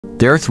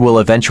The Earth will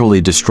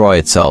eventually destroy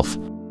itself,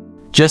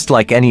 just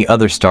like any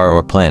other star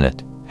or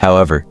planet.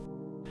 However,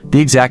 the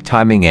exact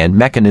timing and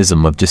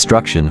mechanism of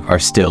destruction are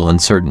still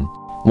uncertain.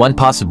 One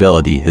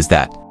possibility is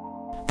that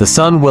the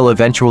Sun will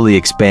eventually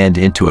expand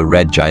into a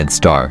red giant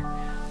star.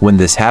 When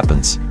this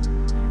happens,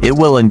 it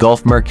will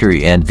engulf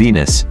Mercury and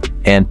Venus,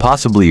 and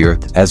possibly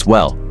Earth as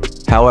well.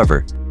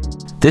 However,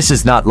 this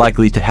is not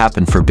likely to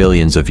happen for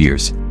billions of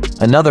years.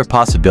 Another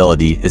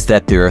possibility is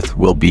that the Earth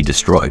will be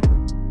destroyed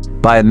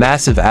by a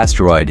massive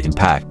asteroid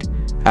impact.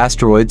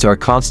 Asteroids are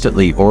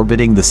constantly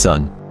orbiting the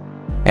Sun,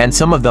 and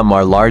some of them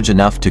are large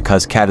enough to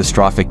cause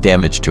catastrophic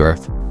damage to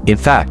Earth. In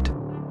fact,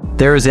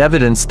 there is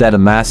evidence that a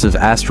massive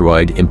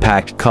asteroid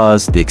impact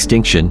caused the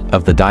extinction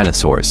of the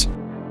dinosaurs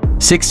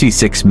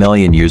 66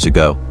 million years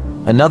ago.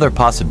 Another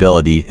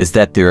possibility is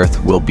that the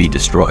Earth will be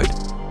destroyed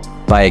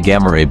by a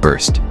gamma ray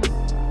burst.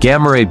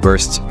 Gamma ray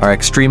bursts are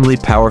extremely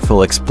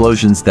powerful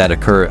explosions that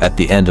occur at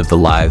the end of the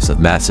lives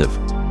of massive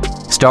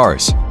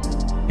stars.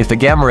 If a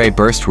gamma ray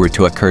burst were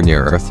to occur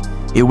near Earth,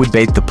 it would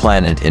bathe the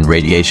planet in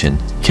radiation,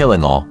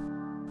 killing all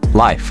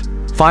life.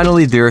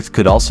 Finally, the Earth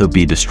could also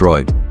be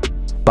destroyed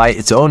by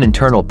its own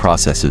internal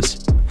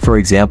processes. For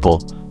example,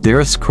 the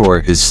Earth's core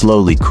is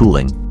slowly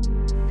cooling,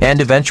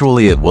 and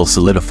eventually it will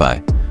solidify.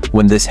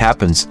 When this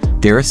happens,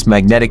 the Earth's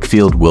magnetic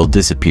field will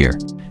disappear,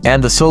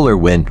 and the solar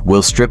wind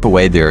will strip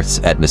away the Earth's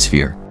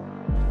atmosphere.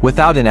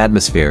 Without an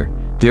atmosphere,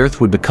 the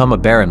Earth would become a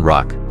barren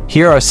rock.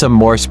 Here are some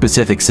more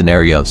specific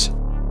scenarios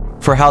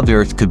for how the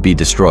Earth could be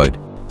destroyed.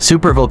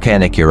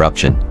 Supervolcanic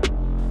eruption.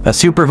 A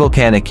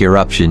supervolcanic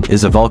eruption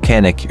is a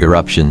volcanic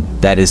eruption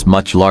that is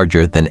much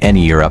larger than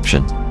any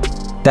eruption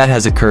that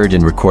has occurred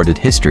in recorded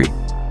history.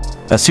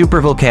 A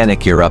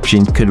supervolcanic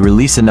eruption could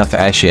release enough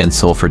ash and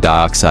sulfur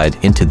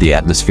dioxide into the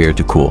atmosphere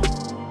to cool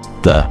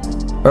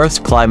the Earth's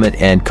climate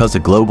and cause a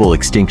global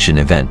extinction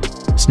event.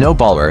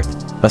 Snowball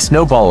Earth. A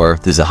snowball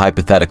Earth is a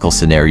hypothetical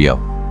scenario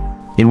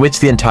in which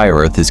the entire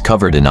Earth is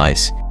covered in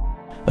ice.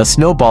 A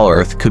snowball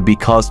Earth could be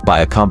caused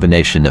by a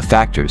combination of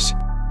factors,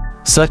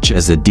 such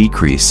as a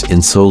decrease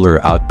in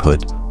solar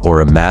output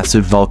or a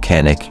massive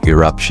volcanic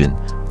eruption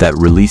that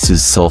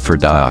releases sulfur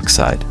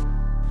dioxide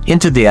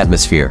into the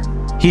atmosphere.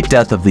 Heat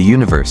death of the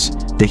universe.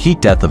 The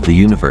heat death of the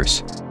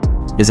universe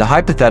is a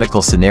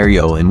hypothetical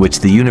scenario in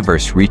which the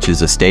universe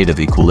reaches a state of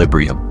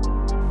equilibrium,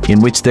 in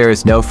which there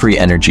is no free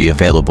energy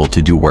available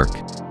to do work.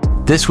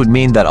 This would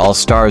mean that all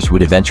stars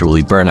would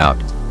eventually burn out,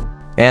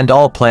 and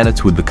all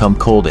planets would become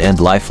cold and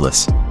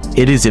lifeless.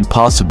 It is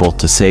impossible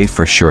to say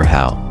for sure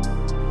how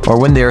or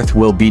when the Earth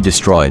will be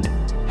destroyed.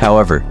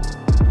 However,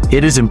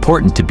 it is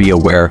important to be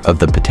aware of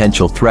the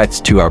potential threats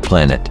to our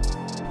planet,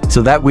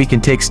 so that we can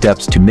take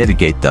steps to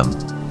mitigate them.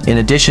 In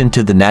addition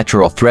to the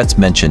natural threats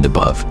mentioned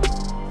above,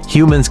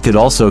 humans could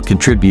also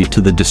contribute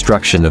to the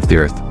destruction of the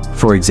Earth.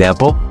 For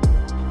example,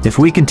 if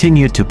we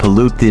continue to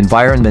pollute the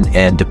environment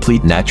and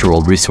deplete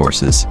natural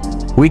resources,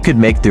 we could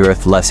make the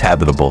Earth less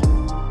habitable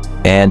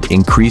and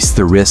increase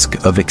the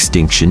risk of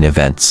extinction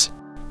events.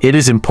 It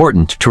is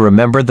important to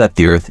remember that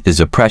the Earth is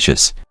a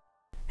precious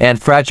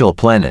and fragile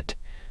planet.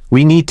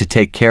 We need to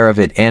take care of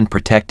it and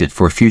protect it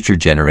for future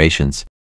generations.